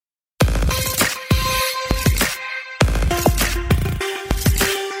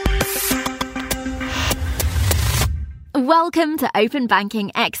Welcome to Open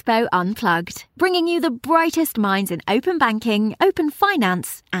Banking Expo Unplugged, bringing you the brightest minds in open banking, open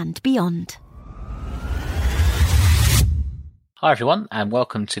finance, and beyond. Hi everyone, and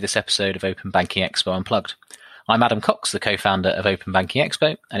welcome to this episode of Open Banking Expo Unplugged. I'm Adam Cox, the co-founder of Open Banking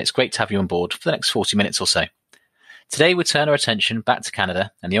Expo, and it's great to have you on board for the next 40 minutes or so. Today we turn our attention back to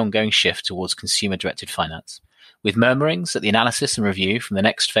Canada and the ongoing shift towards consumer-directed finance. With murmurings that the analysis and review from the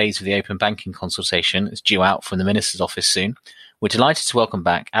next phase of the open banking consultation is due out from the Minister's office soon, we're delighted to welcome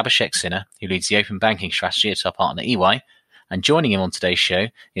back Abhishek Sinha, who leads the open banking strategy at our partner EY. And joining him on today's show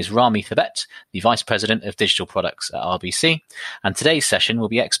is Rami Thabet, the Vice President of Digital Products at RBC. And today's session will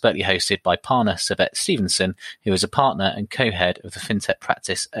be expertly hosted by Parna Sabet-Stevenson, who is a partner and co-head of the FinTech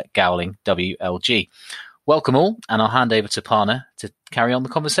practice at Gowling WLG. Welcome all, and I'll hand over to Parna to carry on the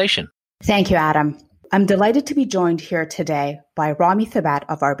conversation. Thank you, Adam. I'm delighted to be joined here today by Rami Thabet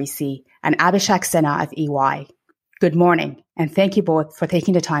of RBC and Abhishek Sinha of EY. Good morning, and thank you both for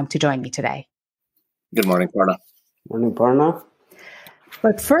taking the time to join me today. Good morning, Parna. Morning, Parna.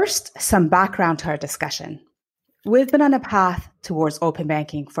 But first, some background to our discussion. We've been on a path towards open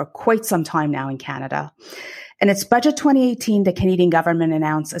banking for quite some time now in Canada. In its budget 2018, the Canadian government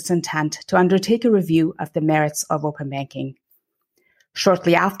announced its intent to undertake a review of the merits of open banking.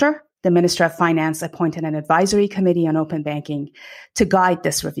 Shortly after, the Minister of Finance appointed an advisory committee on open banking to guide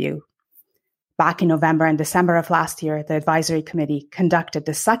this review. Back in November and December of last year, the advisory committee conducted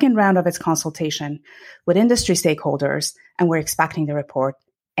the second round of its consultation with industry stakeholders, and we're expecting the report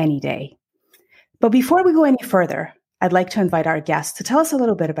any day. But before we go any further, I'd like to invite our guests to tell us a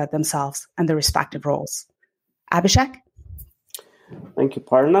little bit about themselves and their respective roles. Abhishek? Thank you,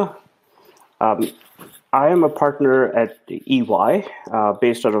 Parna. I am a partner at EY,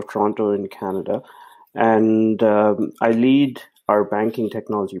 based out of Toronto in Canada, and I lead our banking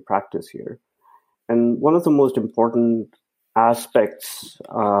technology practice here. And one of the most important aspects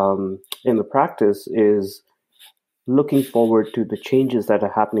in the practice is looking forward to the changes that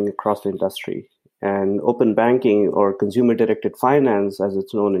are happening across the industry. And open banking, or consumer-directed finance, as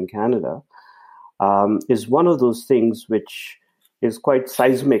it's known in Canada, is one of those things which is quite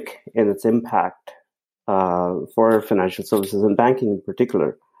seismic in its impact for financial services and banking in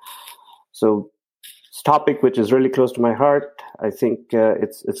particular. So it's a topic which is really close to my heart. I think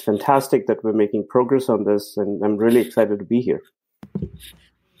it's fantastic that we're making progress on this, and I'm really excited to be here.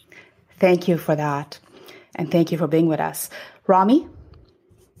 Thank you for that, and thank you for being with us. Rami?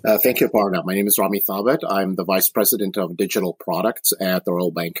 Thank you, Parna. My name is Rami Thabet. I'm the Vice President of Digital Products at the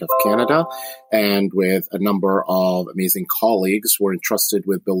Royal Bank of Canada. And with a number of amazing colleagues, we're entrusted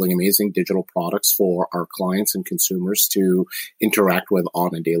with building amazing digital products for our clients and consumers to interact with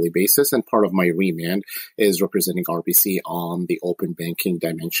on a daily basis. And part of my remit is representing RBC on the open banking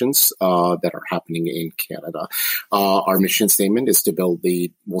dimensions that are happening in Canada. Our mission statement is to build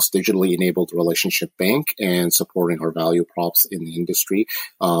the most digitally enabled relationship bank and supporting our value props in the industry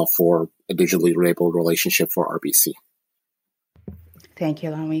for a digitally enabled relationship for RBC. Thank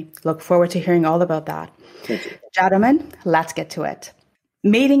you, Rami. Look forward to hearing all about that. Thank you. Gentlemen, let's get to it.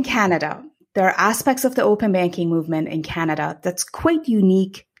 Made in Canada. There are aspects of the open banking movement in Canada that's quite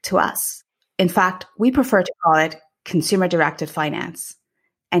unique to us. In fact, we prefer to call it consumer-directed finance.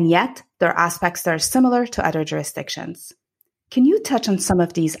 And yet, there are aspects that are similar to other jurisdictions. Can you touch on some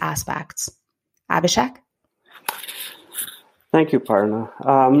of these aspects? Abhishek? Thank you, Parna.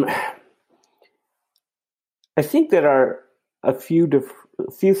 I think there are a few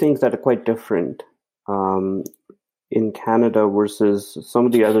things that are quite different in Canada versus some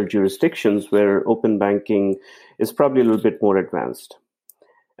of the other jurisdictions where open banking is probably a little bit more advanced.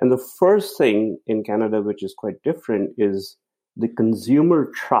 And the first thing in Canada which is quite different is the consumer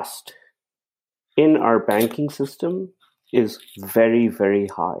trust in our banking system is very, very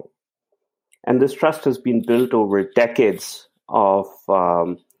high. And this trust has been built over decades of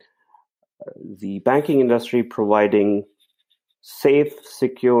the banking industry providing safe,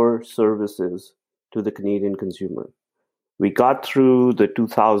 secure services to the Canadian consumer. We got through the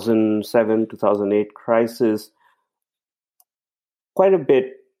 2007-2008 crisis quite a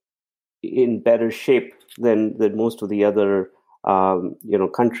bit in better shape than most of the other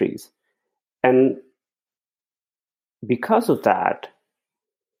countries. And because of that,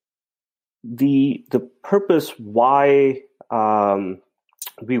 the purpose why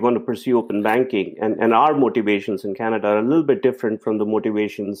we want to pursue open banking and our motivations in Canada are a little bit different from the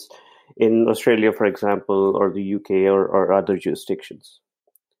motivations in Australia, for example, or the UK or other jurisdictions.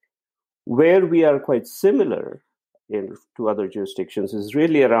 Where we are quite similar to other jurisdictions is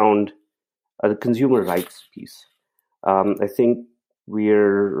really around the consumer rights piece. I think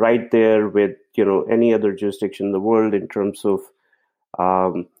we're right there with any other jurisdiction in the world in terms of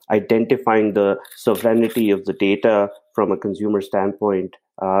identifying the sovereignty of the data from a consumer standpoint,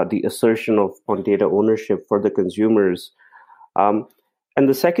 the assertion on data ownership for the consumers. And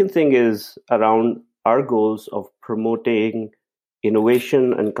the second thing is around our goals of promoting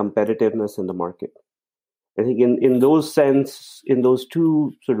innovation and competitiveness in the market. I think in those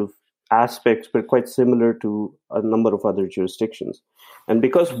two sort of aspects, we're quite similar to a number of other jurisdictions. And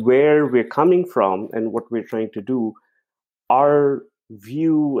because where we're coming from and what we're trying to do, our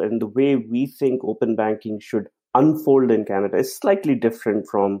view and the way we think open banking should unfold in Canada is slightly different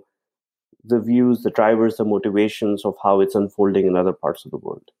from the views, the drivers, the motivations of how it's unfolding in other parts of the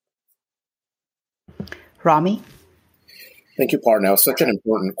world. Rami? Thank you, Parnell. Such an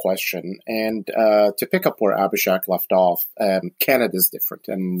important question. And to pick up where Abhishek left off, Canada is different,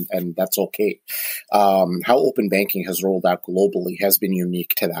 and that's okay. How open banking has rolled out globally has been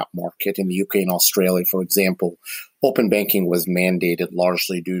unique to that market. In the UK and Australia, for example, open banking was mandated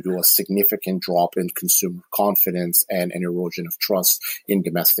largely due to a significant drop in consumer confidence and an erosion of trust in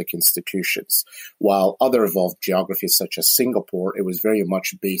domestic institutions. While other evolved geographies such as Singapore, it was very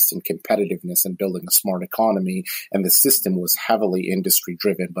much based in competitiveness and building a smart economy, and the system was heavily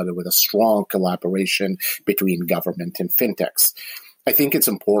industry-driven, but with a strong collaboration between government and fintechs. I think it's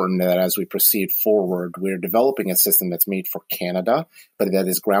important that as we proceed forward, we're developing a system that's made for Canada, but that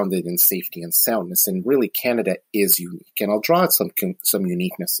is grounded in safety and soundness. And really, Canada is unique. And I'll draw out some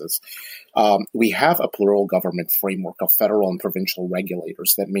uniquenesses. We have a plural government framework of federal and provincial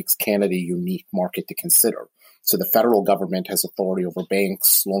regulators that makes Canada a unique market to consider. So the federal government has authority over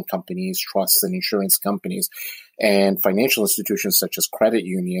banks, loan companies, trusts, and insurance companies, and financial institutions such as credit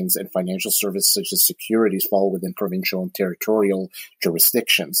unions and financial services such as securities fall within provincial and territorial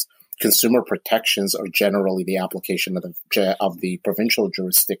jurisdictions. Consumer protections are generally the application of the provincial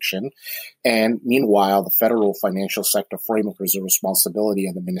jurisdiction, and meanwhile, the federal financial sector framework is a responsibility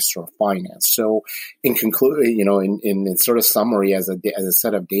of the Minister of Finance. So, in sort of summary, as a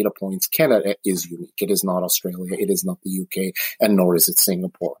set of data points, Canada is unique. It is not Australia, it is not the UK, and nor is it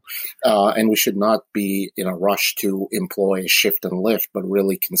Singapore. And we should not be in a rush to employ a shift and lift, but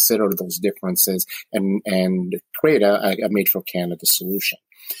really consider those differences and create a made for Canada solution.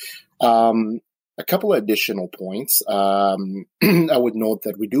 A couple of additional points. I would note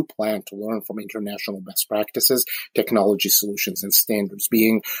that we do plan to learn from international best practices, technology solutions, and standards.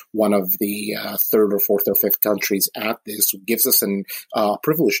 Being one of the third or fourth or fifth countries at this gives us a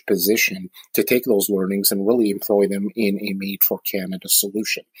privileged position to take those learnings and really employ them in a made-for-Canada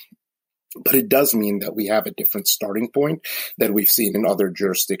solution. But it does mean that we have a different starting point that we've seen in other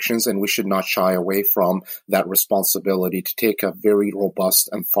jurisdictions, and we should not shy away from that responsibility to take a very robust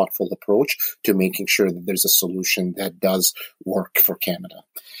and thoughtful approach to making sure that there's a solution that does work for Canada.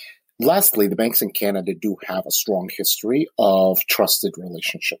 Lastly, the banks in Canada do have a strong history of trusted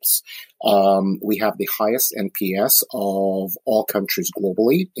relationships. We have the highest NPS of all countries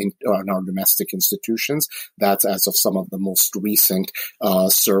globally in our domestic institutions. That's as of some of the most recent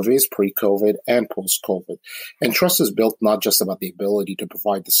surveys, pre-COVID and post-COVID. And trust is built not just about the ability to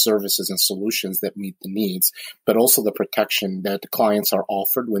provide the services and solutions that meet the needs, but also the protection that the clients are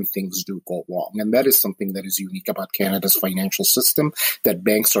offered when things do go wrong. And that is something that is unique about Canada's financial system, that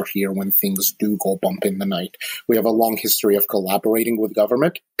banks are here when things do go bump in the night. We have a long history of collaborating with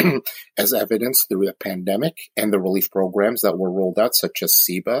government, as evidenced through the pandemic and the relief programs that were rolled out, such as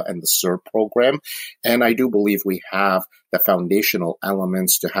CEBA and the CERB program. And I do believe we have the foundational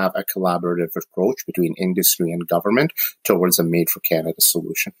elements to have a collaborative approach between industry and government towards a made-for-Canada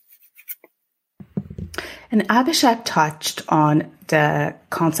solution. And Abhishek touched on the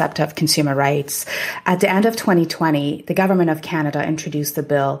concept of consumer rights. At the end of 2020, the Government of Canada introduced the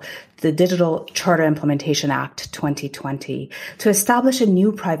bill, the Digital Charter Implementation Act 2020, to establish a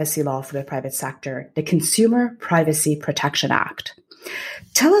new privacy law for the private sector, the Consumer Privacy Protection Act.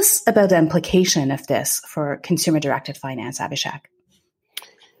 Tell us about the implication of this for consumer-directed finance, Abhishek.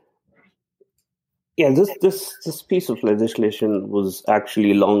 Yeah, this piece of legislation was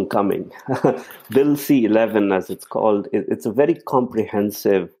actually long coming. Bill C-11, as it's called, it's a very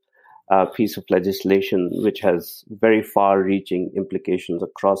comprehensive piece of legislation which has very far-reaching implications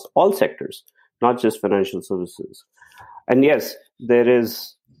across all sectors, not just financial services. And yes, there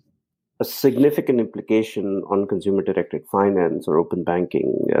is a significant implication on consumer-directed finance or open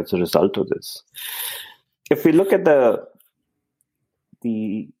banking as a result of this. If we look at the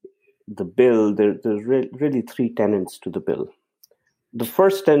bill, there's really three tenets to the bill. The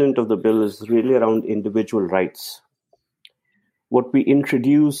first tenet of the bill is really around individual rights. What we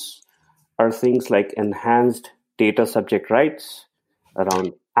introduce are things like enhanced data subject rights,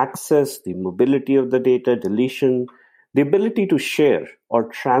 around access, the mobility of the data, deletion, the ability to share or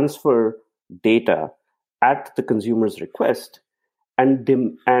transfer data at the consumer's request, and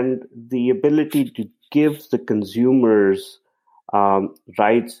the ability to give the consumers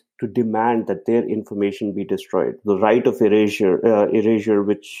rights to demand that their information be destroyed. The right of erasure,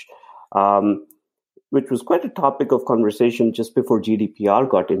 which was quite a topic of conversation just before GDPR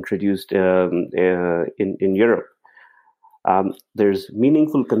got introduced in Europe. There's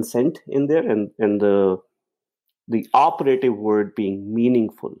meaningful consent in there, and the operative word being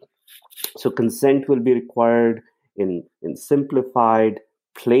meaningful. So consent will be required in simplified,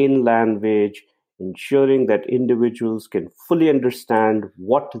 plain language, ensuring that individuals can fully understand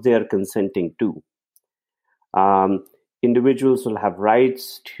what they are consenting to. Individuals will have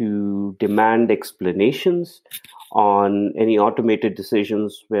rights to demand explanations on any automated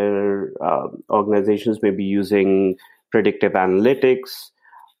decisions where organizations may be using predictive analytics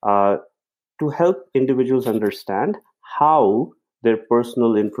to help individuals understand how their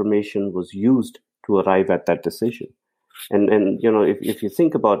personal information was used to arrive at that decision. And if you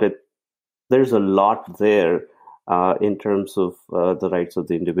think about it, there's a lot there in terms of the rights of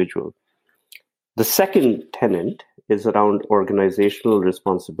the individual. The second tenet is around organizational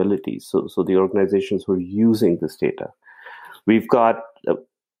responsibility. So the organizations who are using this data. We've got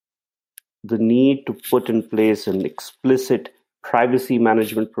the need to put in place an explicit privacy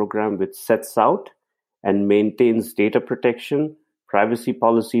management program which sets out and maintains data protection, privacy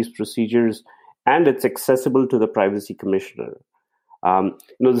policies, procedures, and it's accessible to the privacy commissioner.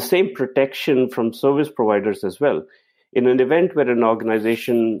 The same protection from service providers as well. In an event where an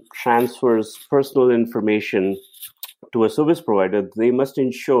organization transfers personal information to a service provider, they must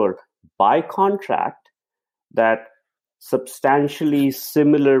ensure by contract that substantially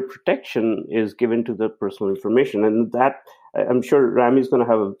similar protection is given to the personal information. And that, I'm sure Rami is going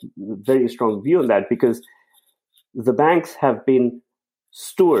to have a very strong view on that, because the banks have been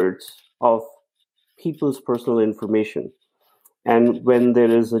stewards of people's personal information. And when there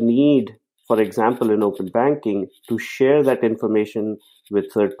is a need, for example, in open banking, to share that information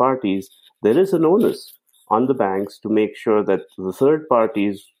with third parties, there is an onus on the banks to make sure that the third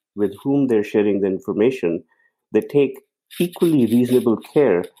parties with whom they're sharing the information, they take equally reasonable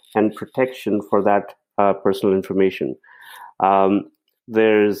care and protection for that personal information.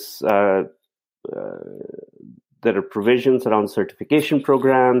 There are provisions around certification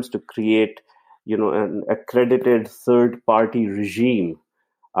programs to create, an accredited third-party regime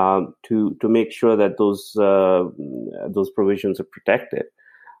to make sure that those provisions are protected.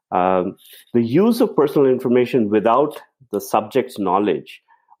 The use of personal information without the subject's knowledge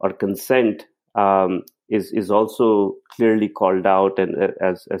or consent is also clearly called out and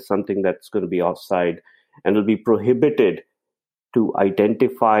as something that's going to be offside, and will be prohibited to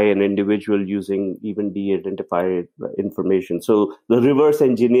identify an individual using even de-identified information. So the reverse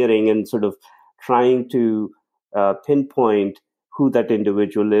engineering and sort of trying to pinpoint who that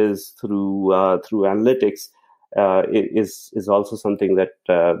individual is through analytics is also something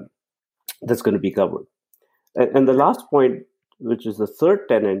that's going to be covered. And the last point, which is the third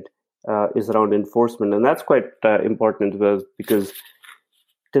tenet, is around enforcement, and that's quite important because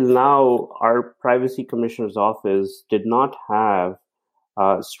till now our Privacy Commissioner's Office did not have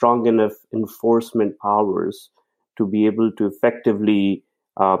strong enough enforcement powers to be able to effectively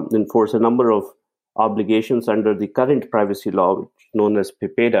enforce a number of obligations under the current privacy law, known as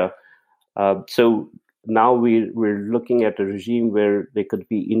PIPEDA. So now we're looking at a regime where there could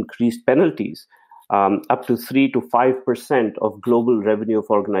be increased penalties, up to 3 to 5% of global revenue of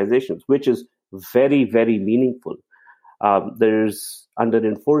organizations, which is very, very meaningful. There's under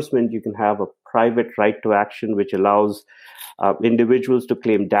enforcement, you can have a private right to action, which allows individuals to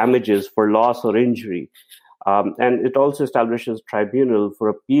claim damages for loss or injury. And it also establishes tribunal for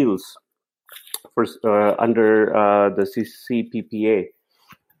appeals under the CCPPA.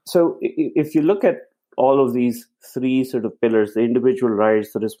 So if you look at all of these three sort of pillars, the individual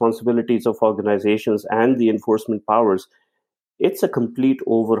rights, the responsibilities of organizations, and the enforcement powers, it's a complete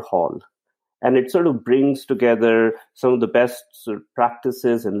overhaul. And it sort of brings together some of the best sort of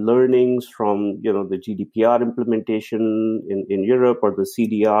practices and learnings from, the GDPR implementation in Europe, or the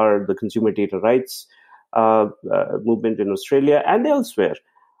CDR, the Consumer Data Rights movement in Australia and elsewhere.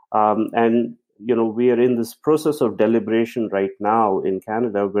 And we are in this process of deliberation right now in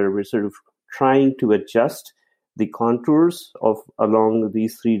Canada, where we're sort of trying to adjust the contours of along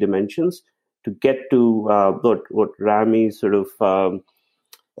these three dimensions to get to what Rami sort of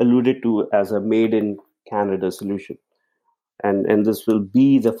alluded to as a made in Canada solution. And this will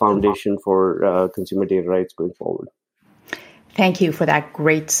be the foundation for consumer data rights going forward. Thank you for that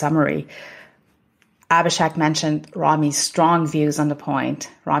great summary. Abhishek mentioned Rami's strong views on the point.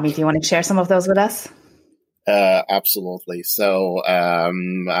 Rami, do you want to share some of those with us? Absolutely. So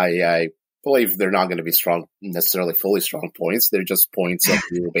I believe they're not going to be necessarily fully strong points. They're just points of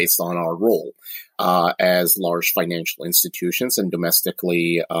view based on our role as large financial institutions and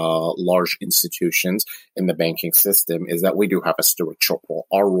domestically large institutions in the banking system, is that we do have a stewardship role.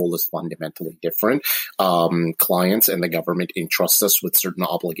 Our role is fundamentally different. Clients and the government entrust us with certain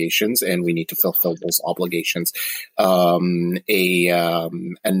obligations, and we need to fulfill those obligations. A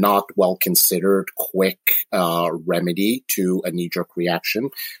not well-considered quick remedy to a knee-jerk reaction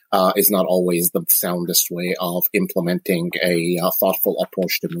is not always the soundest way of implementing a thoughtful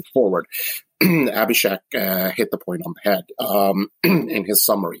approach to move forward. Abhishek hit the point on the head in his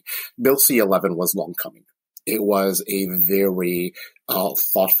summary. Bill C-11 was long coming. It was a very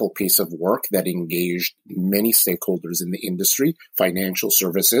thoughtful piece of work that engaged many stakeholders in the industry, financial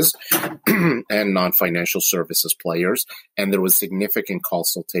services and non-financial services players. And there was significant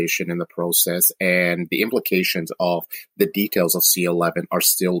consultation in the process, and the implications of the details of C-11 are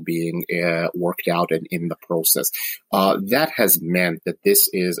still being worked out and in the process. That has meant that this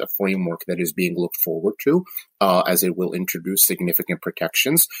is a framework that is being looked forward to, as it will introduce significant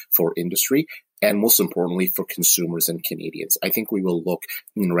protections for industry and, most importantly, for consumers and Canadians. I think we will look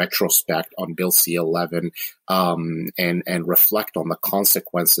in retrospect on Bill C-11 and reflect on the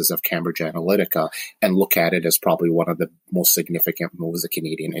consequences of Cambridge Analytica and look at it as probably one of the most significant moves the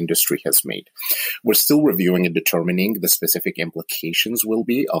Canadian industry has made. We're still reviewing and determining the specific implications will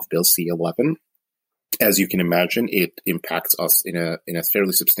be of Bill C-11. As you can imagine, it impacts us in a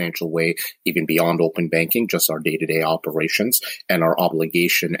fairly substantial way, even beyond open banking, just our day-to-day operations and our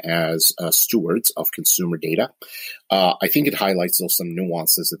obligation as stewards of consumer data. I think it highlights though some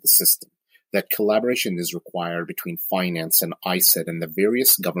nuances of the system, that collaboration is required between finance and ISED and the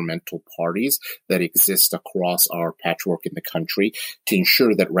various governmental parties that exist across our patchwork in the country to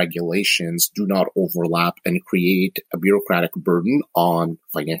ensure that regulations do not overlap and create a bureaucratic burden on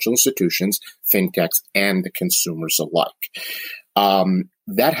financial institutions, fintechs, and the consumers alike.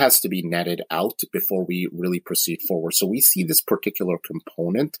 That has to be netted out before we really proceed forward. So we see this particular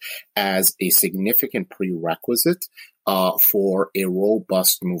component as a significant prerequisite for a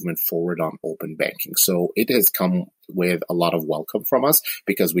robust movement forward on open banking. So it has come with a lot of welcome from us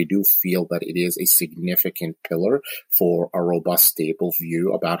because we do feel that it is a significant pillar for a robust, stable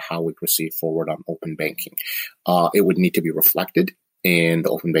view about how we proceed forward on open banking. It would need to be reflected in the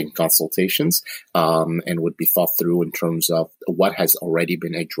open banking consultations and would be thought through in terms of what has already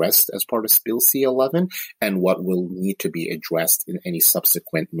been addressed as part of Bill C-11 and what will need to be addressed in any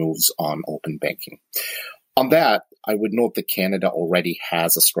subsequent moves on open banking. On that, I would note that Canada already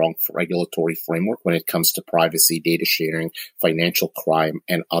has a strong regulatory framework when it comes to privacy, data sharing, financial crime,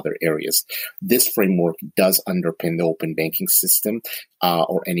 and other areas. This framework does underpin the open banking system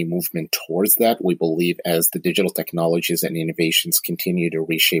or any movement towards that. We believe as the digital technologies and innovations continue to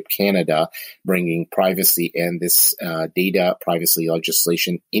reshape Canada, bringing privacy and this data privacy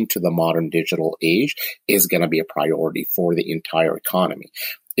legislation into the modern digital age is going to be a priority for the entire economy.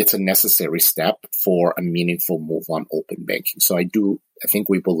 It's a necessary step for a meaningful move on open banking. So I think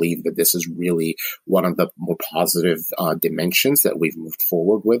we believe that this is really one of the more positive dimensions that we've moved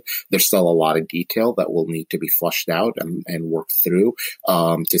forward with. There's still a lot of detail that will need to be flushed out and worked through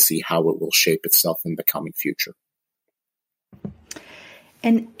to see how it will shape itself in the coming future.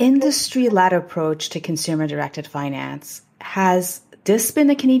 An industry-led approach to consumer-directed finance. Has this been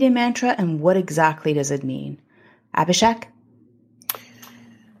a Canadian mantra, and what exactly does it mean? Abhishek?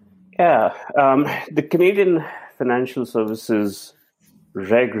 Yeah, the Canadian financial services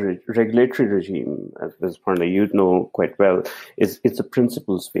regulatory regime, as Parna, you know quite well, it's a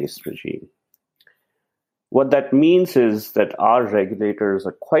principles-based regime. What that means is that our regulators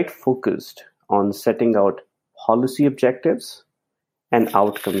are quite focused on setting out policy objectives and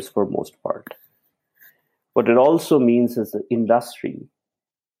outcomes for most part. What it also means is the industry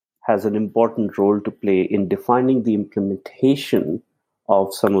has an important role to play in defining the implementation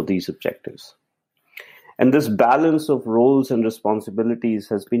of some of these objectives. And this balance of roles and responsibilities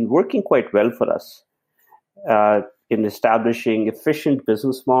has been working quite well for us in establishing efficient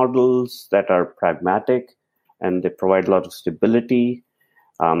business models that are pragmatic and they provide a lot of stability.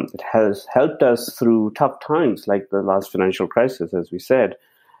 It has helped us through tough times like the last financial crisis, as we said.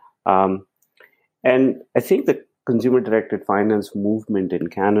 And I think the consumer-directed finance movement in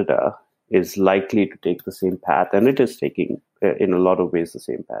Canada is likely to take the same path, and it is taking, in a lot of ways, the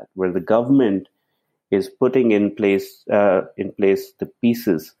same path, where the government is putting in place the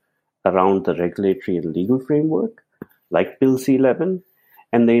pieces around the regulatory and legal framework like Bill C-11,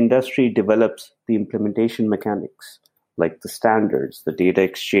 and the industry develops the implementation mechanics, like the standards, the data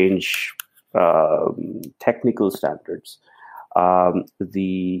exchange technical standards,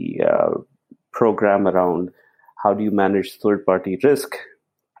 the program around how do you manage third-party risk,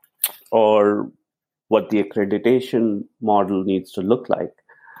 or what the accreditation model needs to look like.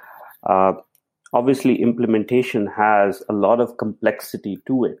 Obviously, implementation has a lot of complexity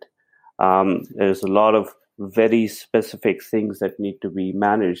to it. There's a lot of very specific things that need to be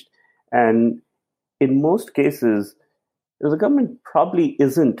managed. And in most cases, the government probably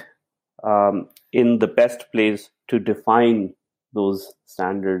isn't in the best place to define those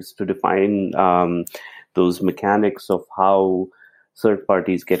standards, to define those mechanics of how third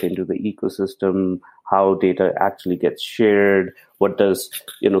parties get into the ecosystem, how data actually gets shared, what does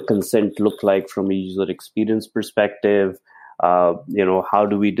consent look like from a user experience perspective, how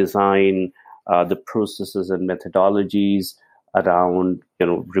do we design the processes and methodologies around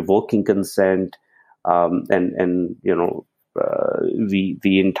revoking consent, and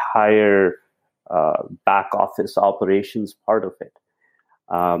the entire back office operations part of it.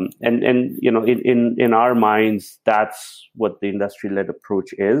 In our minds, that's what the industry-led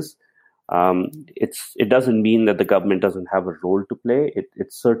approach is. It doesn't mean that the government doesn't have a role to play.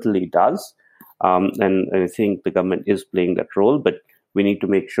 It certainly does. And I think the government is playing that role, but we need to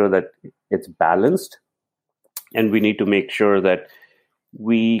make sure that it's balanced. And we need to make sure that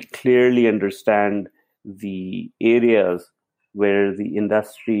we clearly understand the areas where the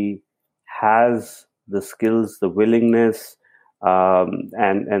industry has the skills, the willingness,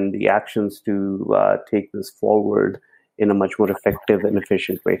 and the actions to take this forward in a much more effective and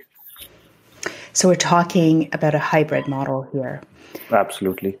efficient way. So we're talking about a hybrid model here.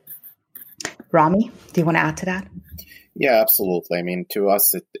 Absolutely. Rami, do you want to add to that? Yeah, absolutely. I mean, to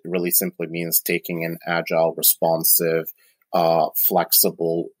us, it really simply means taking an agile, responsive,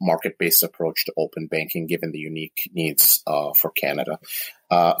 flexible, market-based approach to open banking, given the unique needs for Canada.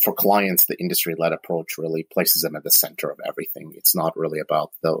 For clients, the industry-led approach really places them at the center of everything. It's not really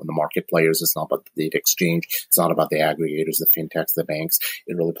about the market players. It's not about the data exchange. It's not about the aggregators, the fintechs, the banks.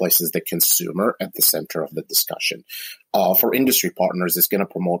 It really places the consumer at the center of the discussion. For industry partners, it's going to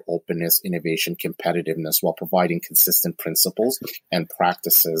promote openness, innovation, competitiveness, while providing consistent principles and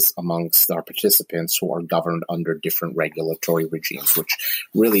practices amongst our participants who are governed under different regulatory regimes, which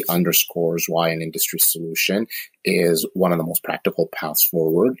really underscores why an industry solution is one of the most practical paths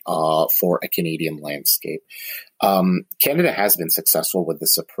forward for a Canadian landscape. Canada has been successful with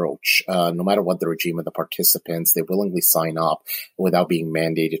this approach. No matter what the regime of the participants, they willingly sign up without being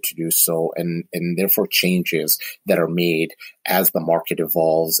mandated to do so, and therefore changes that are made as the market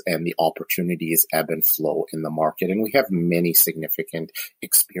evolves and the opportunities ebb and flow in the market. And we have many significant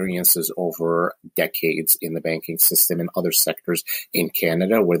experiences over decades in the banking system and other sectors in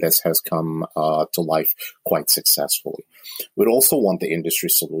Canada where this has come to life quite successfully. We'd also want the industry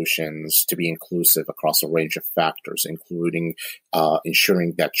solutions to be inclusive across a range of factors, including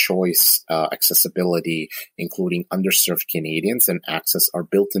ensuring that choice, accessibility, including underserved Canadians, and access are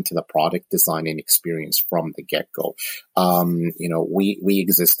built into the product design and experience from the get-go. We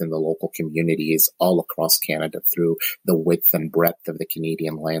exist in the local communities all across Canada through the width and breadth of the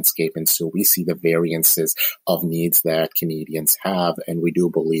Canadian landscape, and so we see the variances of needs that Canadians have, and we do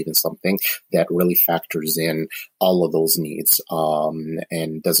believe in something that really factors in all of those needs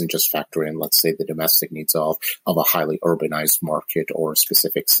and doesn't just factor in, let's say, the domestic needs of a highly urbanized market or a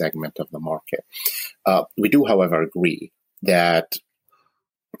specific segment of the market. We do, however, agree that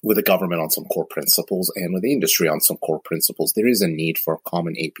with the government on some core principles and with the industry on some core principles, there is a need for a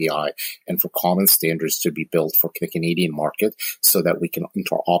common API and for common standards to be built for the Canadian market so that we can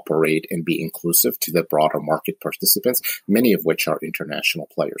interoperate and be inclusive to the broader market participants, many of which are international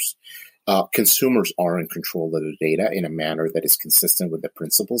players. Consumers are in control of the data in a manner that is consistent with the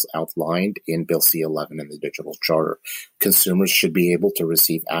principles outlined in Bill C-11 and the Digital Charter. Consumers should be able to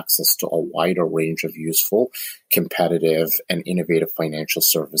receive access to a wider range of useful, competitive, and innovative financial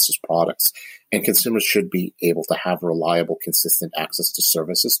services products. And consumers should be able to have reliable, consistent access to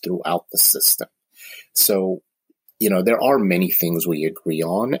services throughout the system. So, there are many things we agree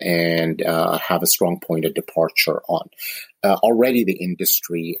on and have a strong point of departure on. Already the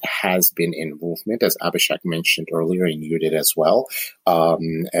industry has been in movement, as Abhishek mentioned earlier, and you did as well.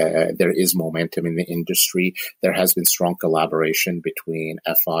 There is momentum in the industry. There has been strong collaboration between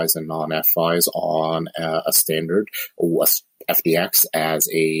FIs and non-FIs on a standard, FDX as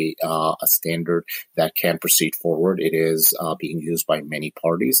a standard that can proceed forward. It is being used by many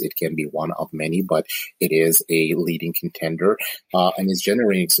parties. It can be one of many, but it is a leading contender and is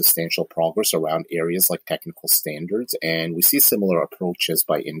generating substantial progress around areas like technical standards. And we see similar approaches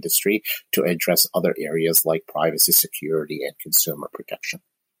by industry to address other areas like privacy, security, and consumer protection.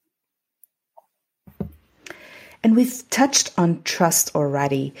 And we've touched on trust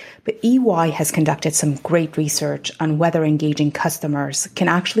already, but EY has conducted some great research on whether engaging customers can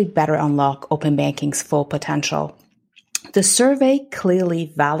actually better unlock open banking's full potential. The survey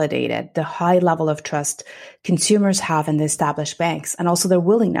clearly validated the high level of trust consumers have in the established banks and also their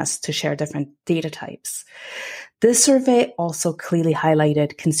willingness to share different data types. This survey also clearly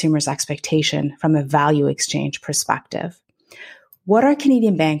highlighted consumers' expectation from a value exchange perspective. What are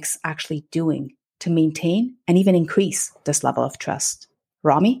Canadian banks actually doing to maintain and even increase this level of trust?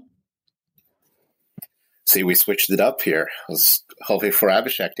 Rami? See, we switched it up here. I was hoping for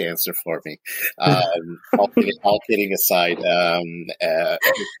Abhishek to answer for me. All kidding aside,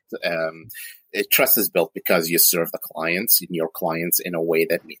 trust is built because you serve the clients and your clients in a way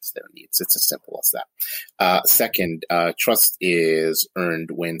that meets their needs. It's as simple as that. Second, trust is earned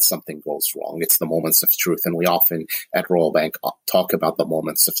when something goes wrong. It's the moments of truth. And we often at Royal Bank talk about the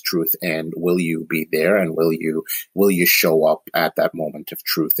moments of truth and will you be there and will you show up at that moment of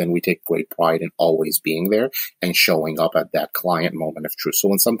truth? And we take great pride in always being there and showing up at that client moment of truth. So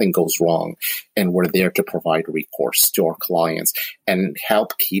when something goes wrong and we're there to provide recourse to our clients and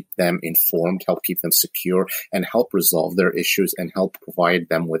help keep them informed, help keep them secure, and help resolve their issues and help provide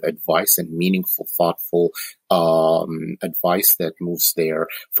them with advice and meaningful, thoughtful advice that moves their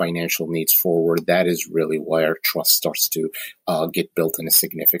financial needs forward. That is really where trust starts to get built in a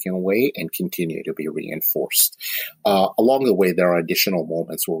significant way and continue to be reinforced. Along the way, there are additional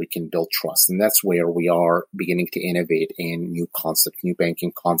moments where we can build trust, and that's where we are beginning to innovate in new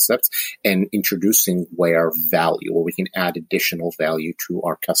banking concepts, and introducing where we can add additional value to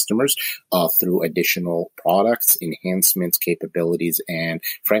our customers through additional products, enhancements, capabilities, and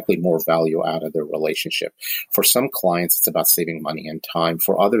frankly, more value out of their relationship. For some clients, it's about saving money and time.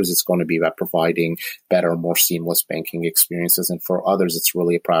 For others, it's going to be about providing better, more seamless banking experiences. And for others, it's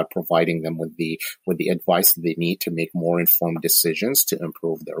really about providing them with the advice that they need to make more informed decisions to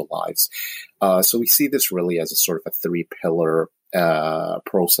improve their lives. So we see this really as a sort of a three-pillar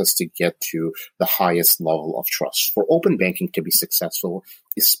process to get to the highest level of trust. For open banking to be successful,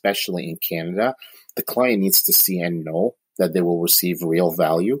 especially in Canada, the client needs to see and know that they will receive real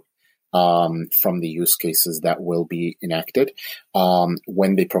value from the use cases that will be enacted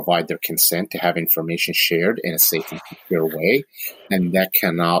when they provide their consent to have information shared in a safe and secure way. And that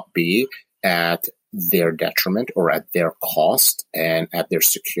cannot be at their detriment or at their cost and at their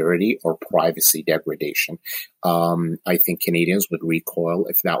security or privacy degradation. I think Canadians would recoil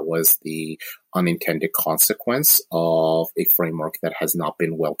if that was the unintended consequence of a framework that has not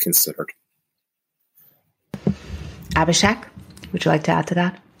been well considered. Abhishek, would you like to add to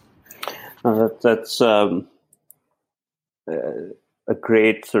that? That's a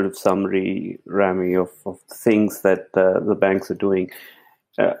great sort of summary, Rami, of things that the banks are doing.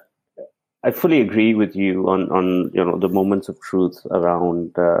 I fully agree with you on the moments of truth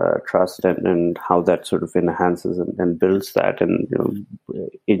around trust and how that sort of enhances and builds that. And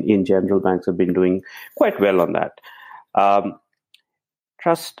in general, banks have been doing quite well on that.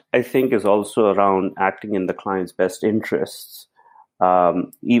 Trust, I think, is also around acting in the client's best interests.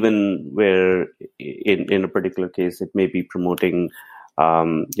 Even where in a particular case, it may be promoting,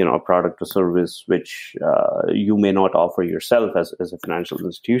 a product or service which you may not offer yourself as a financial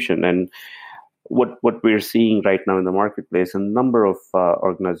institution. And what we're seeing right now in the marketplace, a number of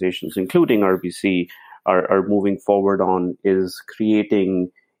organizations, including RBC, are moving forward on is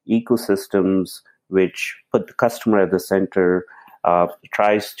creating ecosystems which put the customer at the center,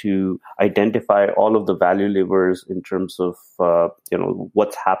 tries to identify all of the value levers in terms of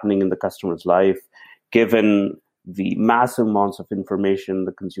what's happening in the customer's life, given the massive amounts of information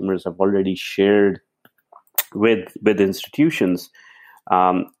the consumers have already shared with institutions,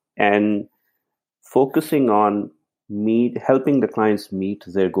 and focusing on helping the clients meet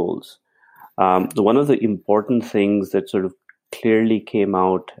their goals. One of the important things that sort of clearly came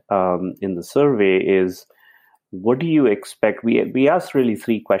out in the survey is, what do you expect? We asked really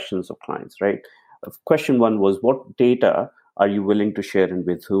three questions of clients, right? Question one was, what data are you willing to share and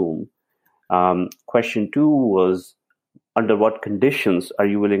with whom? Question two was, under what conditions are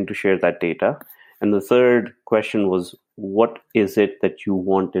you willing to share that data? And the third question was, what is it that you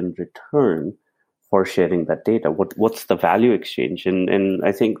want in return for sharing that data? What's the value exchange? And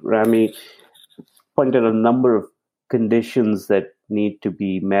I think Rami pointed a number of conditions that need to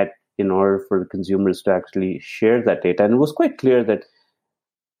be met in order for the consumers to actually share that data. And it was quite clear that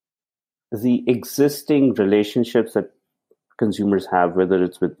the existing relationships that consumers have, whether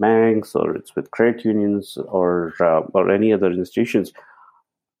it's with banks or it's with credit unions or any other institutions,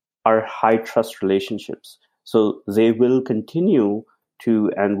 are high trust relationships. So they will continue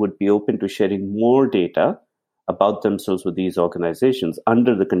to and would be open to sharing more data about themselves with these organizations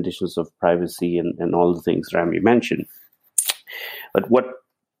under the conditions of privacy and all the things Rami mentioned. But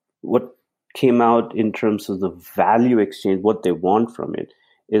what came out in terms of the value exchange, what they want from it,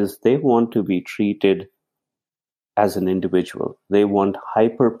 is they want to be treated as an individual. They want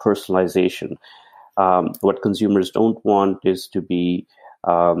hyper-personalization. What consumers don't want is to be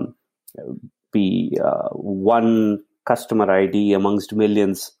one customer ID amongst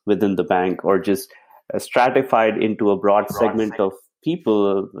millions within the bank, or just stratified into a broad segment of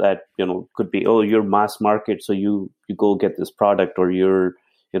people that, could be, oh, you're mass market, so you go get this product, or you're,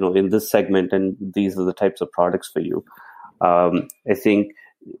 in this segment, and these are the types of products for you. I think,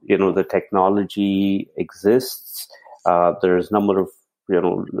 the technology exists. There's a number of,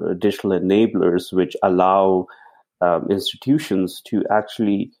 additional enablers which allow institutions to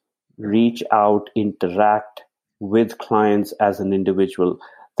actually reach out, interact with clients as an individual.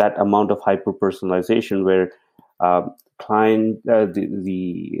 That amount of hyper-personalization where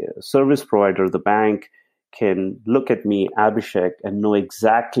the service provider, the bank, can look at me, Abhishek, and know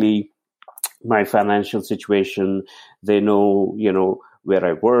exactly my financial situation. They know, where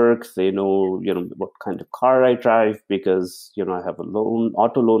I work. They know, what kind of car I drive because, I have a loan,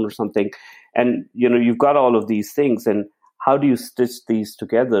 auto loan or something. And, you've got all of these things. And how do you stitch these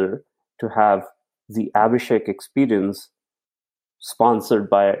together to have the Abhishek experience sponsored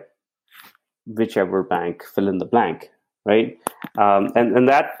by whichever bank, fill in the blank, right? And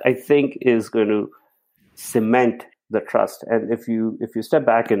that, I think, is going to cement the trust. And if you step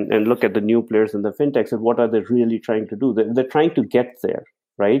back and look at the new players in the fintechs, and what are they really trying to do? They're trying to get there,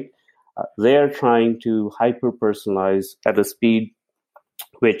 right? They're trying to hyper-personalize at a speed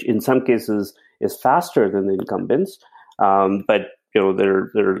which in some cases is faster than the incumbents. But there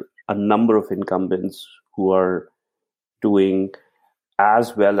are a number of incumbents who are doing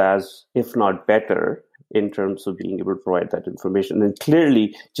as well as, if not better, in terms of being able to provide that information. And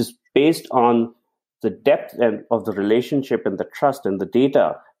clearly, just based on the depth of the relationship and the trust and the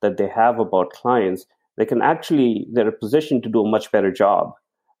data that they have about clients, they're in a position to do a much better job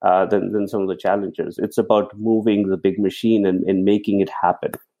than some of the challengers. It's about moving the big machine and making it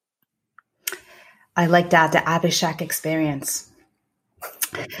happen. I like that, the Abhishek experience.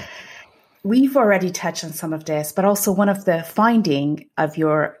 We've already touched on some of this, but also one of the finding of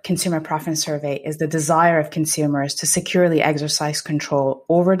your consumer preference survey is the desire of consumers to securely exercise control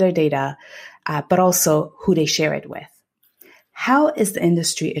over their data, but also who they share it with. How is the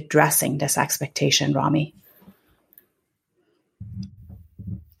industry addressing this expectation, Rami?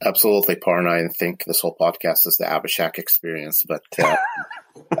 Absolutely, Parna. I think this whole podcast is the Abhishek experience, but I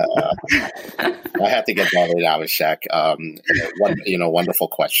had to get that with Abhishek. Wonderful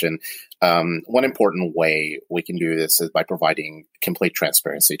question. One important way we can do this is by providing complete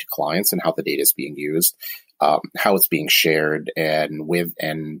transparency to clients and how the data is being used, how it's being shared, and with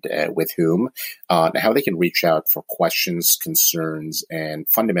whom, and how they can reach out for questions, concerns, and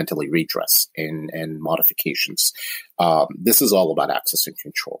fundamentally redress and modifications. This is all about access and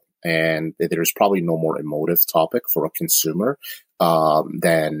control. And there's probably no more emotive topic for a consumer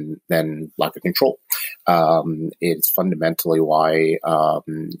than lack of control. It's fundamentally why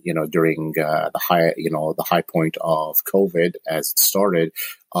during the high point of COVID, as it started,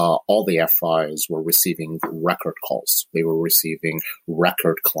 all the FIs were receiving record calls. They were receiving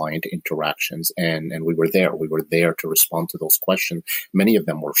record client interactions, and we were there. We were there to respond to those questions. Many of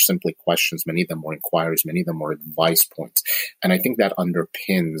them were simply questions. Many of them were inquiries. Many of them were advice points. And I think that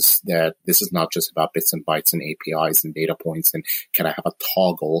underpins that this is not just about bits and bytes and APIs and data points and can I have a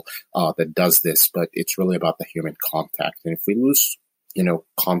toggle that does this, but it's really about the human contact. And if we lose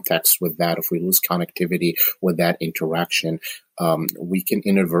context with that, if we lose connectivity with that interaction, we can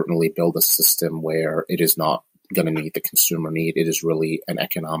inadvertently build a system where it is not going to meet the consumer need. It is really an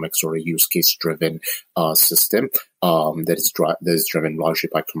economics or a use case driven system that is driven largely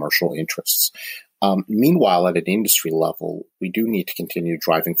by commercial interests. Meanwhile, at an industry level, we do need to continue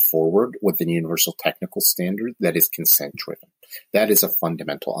driving forward with an universal technical standard that is consent driven. That is a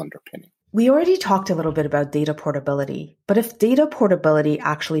fundamental underpinning. We already talked a little bit about data portability, but if data portability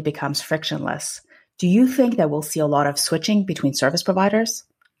actually becomes frictionless, do you think that we'll see a lot of switching between service providers?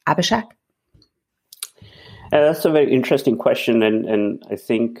 Abhishek? That's a very interesting question, and I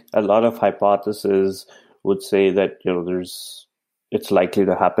think a lot of hypotheses would say that it's likely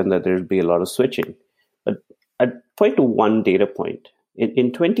to happen that there'll be a lot of switching. But I'd point to one data point.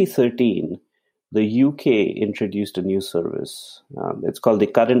 In 2013, the UK introduced a new service. It's called the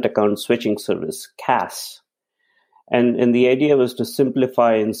Current Account Switching Service, CAS. And the idea was to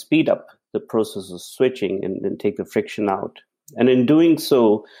simplify and speed up the process of switching and take the friction out. And in doing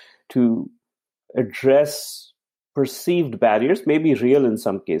so, to address perceived barriers, maybe real in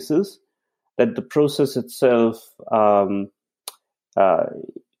some cases, that the process itself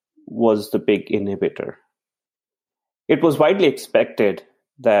was the big inhibitor. It was widely expected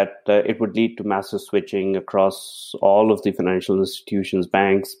that it would lead to massive switching across all of the financial institutions,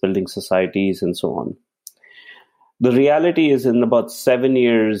 banks, building societies, and so on. The reality is in about 7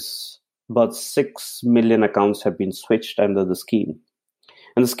 years, about 6 million accounts have been switched under the scheme.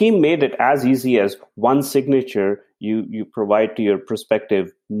 And the scheme made it as easy as one signature you provide to your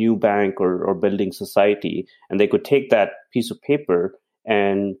prospective new bank or building society, and they could take that piece of paper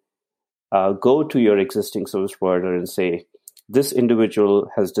and go to your existing service provider and say, this individual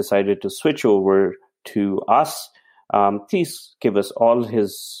has decided to switch over to us. Please give us all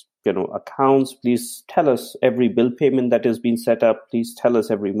his accounts. Please tell us every bill payment that has been set up. Please tell us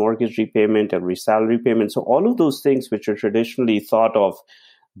every mortgage repayment, every salary payment. So all of those things which are traditionally thought of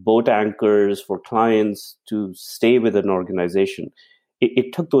boat anchors for clients to stay with an organization,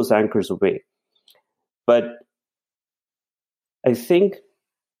 it took those anchors away. But I think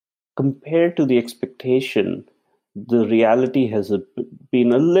compared to the expectation, the reality has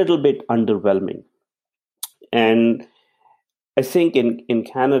been a little bit underwhelming. And I think in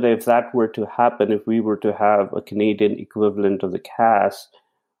Canada, if that were to happen, if we were to have a Canadian equivalent of the CAS,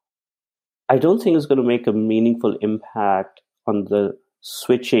 I don't think it's going to make a meaningful impact on the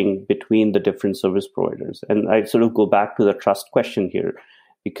switching between the different service providers. And I sort of go back to the trust question here.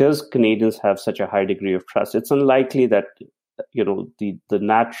 Because Canadians have such a high degree of trust, it's unlikely that the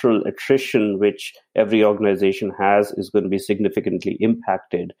natural attrition which every organization has is going to be significantly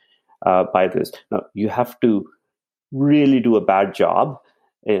impacted by this. Now, you have to really do a bad job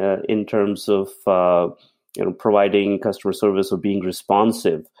in terms of providing customer service or being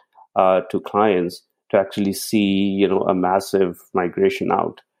responsive to clients to actually see a massive migration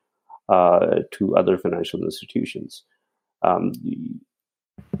out to other financial institutions. I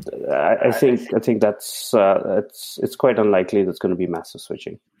think that's it's quite unlikely there's going to be massive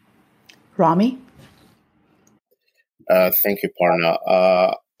switching. Rami? Thank you,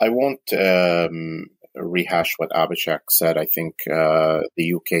 Parna. I won't rehash what Abhishek said. I think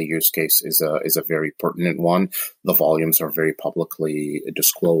the UK use case is a very pertinent one. The volumes are very publicly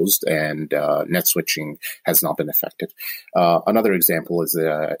disclosed, and net switching has not been affected. Another example is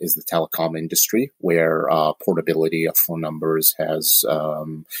the telecom industry, where portability of phone numbers has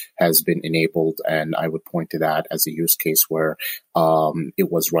been enabled, and I would point to that as a use case where it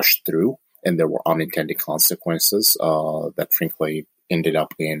was rushed through, and there were unintended consequences that, frankly, ended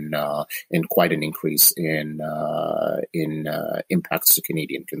up in quite an increase in impacts to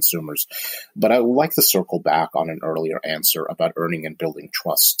Canadian consumers. But I would like to circle back on an earlier answer about earning and building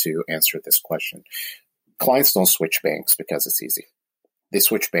trust to answer this question. Clients don't switch banks because it's easy. They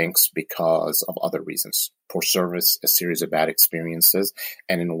switch banks because of other reasons: poor service, a series of bad experiences,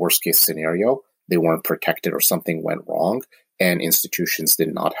 and in a worst-case scenario, they weren't protected or something went wrong, and institutions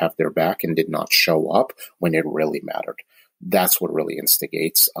did not have their back and did not show up when it really mattered. That's what really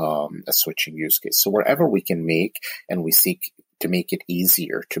instigates a switching use case. So wherever we can make, and we seek to make it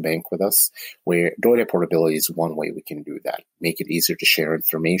easier to bank with us, where data portability is one way we can do that. Make it easier to share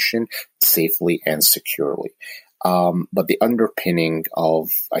information safely and securely. But the underpinning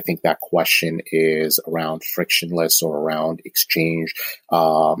of, I think, that question is around frictionless or around exchange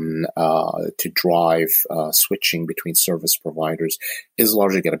to drive switching between service providers is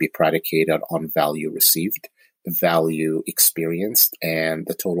largely going to be predicated on value received, value experienced, and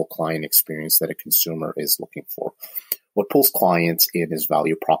the total client experience that a consumer is looking for. What pulls clients in is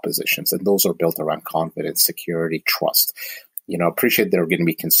value propositions, and those are built around confidence, security, trust. Appreciate there are going to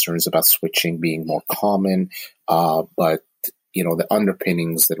be concerns about switching being more common, but the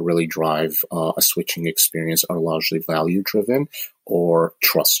underpinnings that really drive a switching experience are largely value-driven or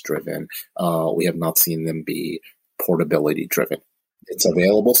trust-driven. We have not seen them be portability-driven. It's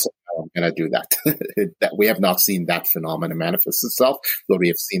available, so I'm going to do that. That we have not seen that phenomenon manifest itself. What we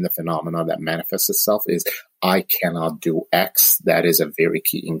have seen the phenomenon that manifests itself is I cannot do X. That is a very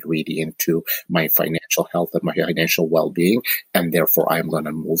key ingredient to my financial health and my financial well-being, and therefore I'm going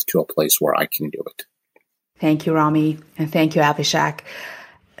to move to a place where I can do it. Thank you, Rami, and thank you, Abhishek.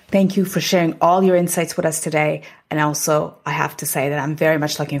 Thank you for sharing all your insights with us today. And also, I have to say that I'm very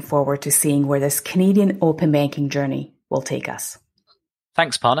much looking forward to seeing where this Canadian open banking journey will take us.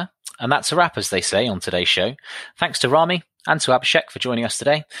 Thanks, Parna. And that's a wrap, as they say, on today's show. Thanks to Rami and to Abhishek for joining us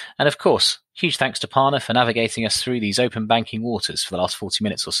today. And of course, huge thanks to Parna for navigating us through these open banking waters for the last 40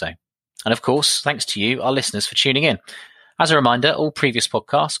 minutes or so. And of course, thanks to you, our listeners, for tuning in. As a reminder, all previous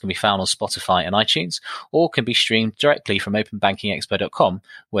podcasts can be found on Spotify and iTunes, or can be streamed directly from openbankingexpo.com,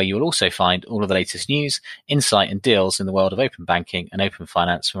 where you will also find all of the latest news, insight and deals in the world of open banking and open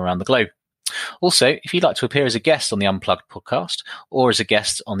finance from around the globe. Also, if you'd like to appear as a guest on the Unplugged podcast, or as a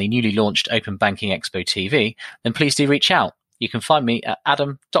guest on the newly launched Open Banking Expo TV, then please do reach out. You can find me at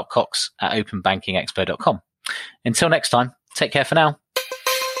adam.cox@openbankingexpo.com. Until next time, take care for now.